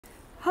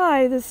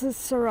Hi, this is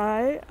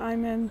Sarai.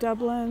 I'm in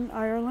Dublin,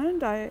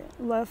 Ireland. I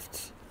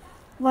left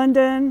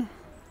London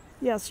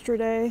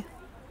yesterday.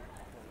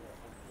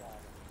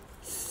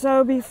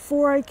 So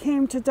before I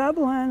came to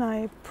Dublin,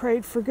 I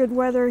prayed for good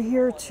weather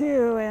here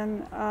too,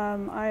 and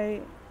I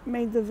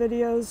made the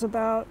videos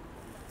about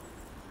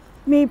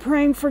me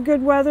praying for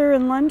good weather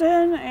in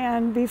London.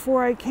 And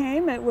before I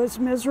came, it was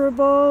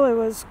miserable. It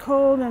was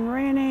cold and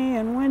rainy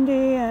and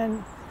windy,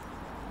 and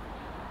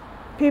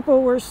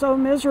people were so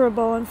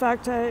miserable. In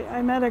fact,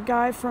 I met a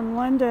guy from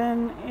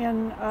London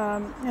in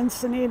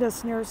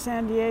Encinitas near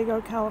San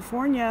Diego,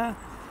 California,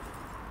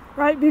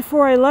 right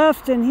before I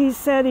left, and he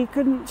said he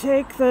couldn't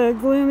take the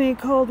gloomy,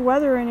 cold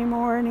weather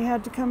anymore, and he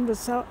had to come to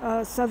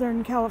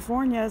Southern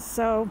California.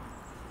 So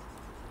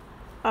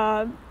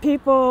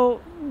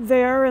people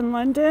there in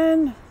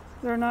London,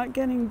 they're not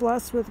getting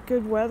blessed with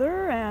good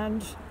weather,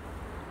 and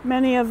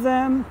many of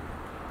them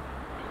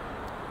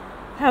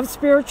have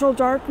spiritual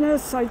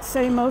darkness. I'd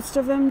say most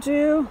of them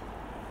do,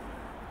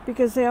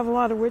 because they have a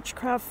lot of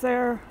witchcraft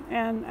there.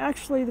 And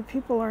actually the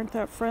people aren't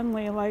that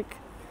friendly. Like,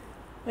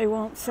 they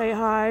won't say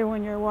hi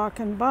when you're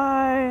walking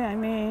by. I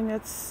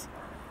mean,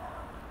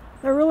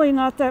 they're really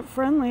not that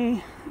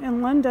friendly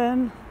in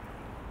London.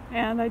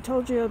 And I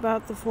told you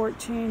about the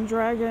 14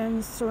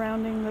 dragons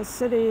surrounding the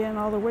city and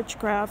all the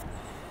witchcraft.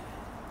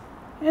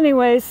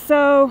 Anyway,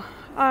 so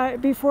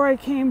before I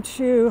came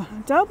to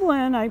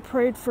Dublin, I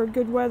prayed for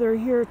good weather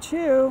here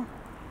too.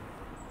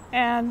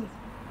 And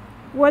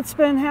what's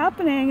been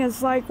happening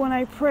is, like, when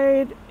I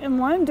prayed in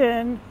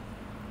London,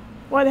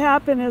 what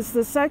happened is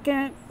the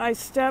second I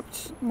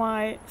stepped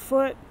my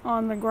foot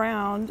on the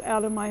ground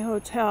out of my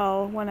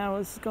hotel when I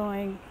was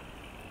going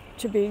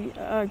to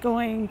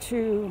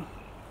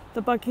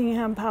the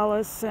Buckingham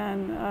Palace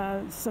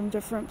and some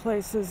different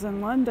places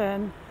in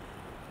London,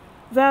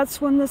 that's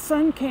when the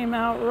sun came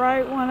out,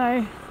 right when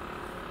I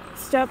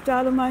stepped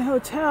out of my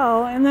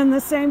hotel. And then the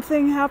same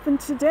thing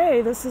happened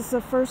today. This is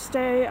the first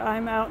day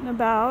I'm out and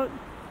about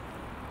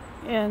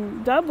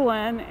in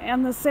Dublin,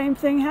 and the same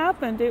thing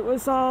happened. It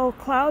was all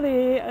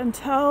cloudy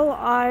until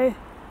I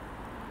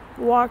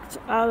walked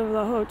out of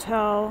the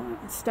hotel,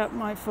 stepped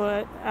my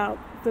foot out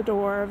the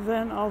door.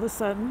 Then all of a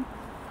sudden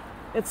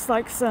it's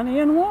like sunny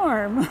and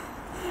warm.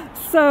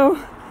 So,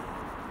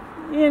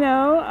 you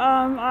know,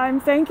 I'm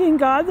thanking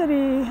God that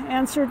He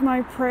answered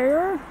my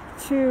prayer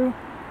to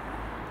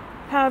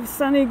have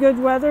sunny, good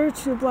weather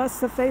to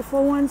bless the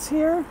faithful ones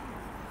here.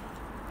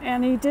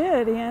 And He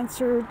did. He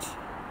answered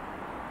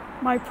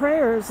my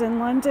prayers in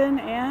London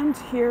and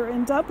here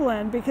in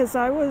Dublin, because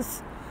I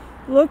was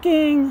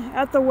looking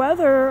at the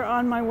weather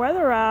on my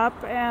weather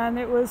app, and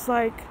it was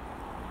like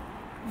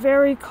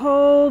very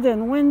cold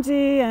and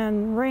windy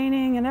and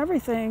raining and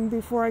everything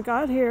before I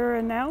got here.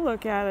 And now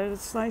look at it.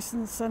 It's nice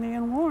and sunny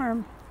and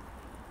warm.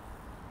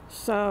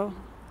 So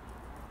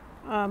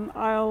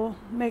I'll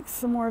make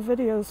some more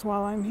videos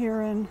while I'm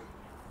here in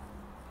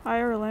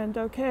Ireland.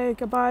 Okay,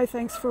 goodbye.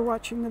 Thanks for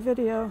watching the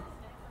video.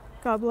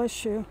 God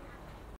bless you.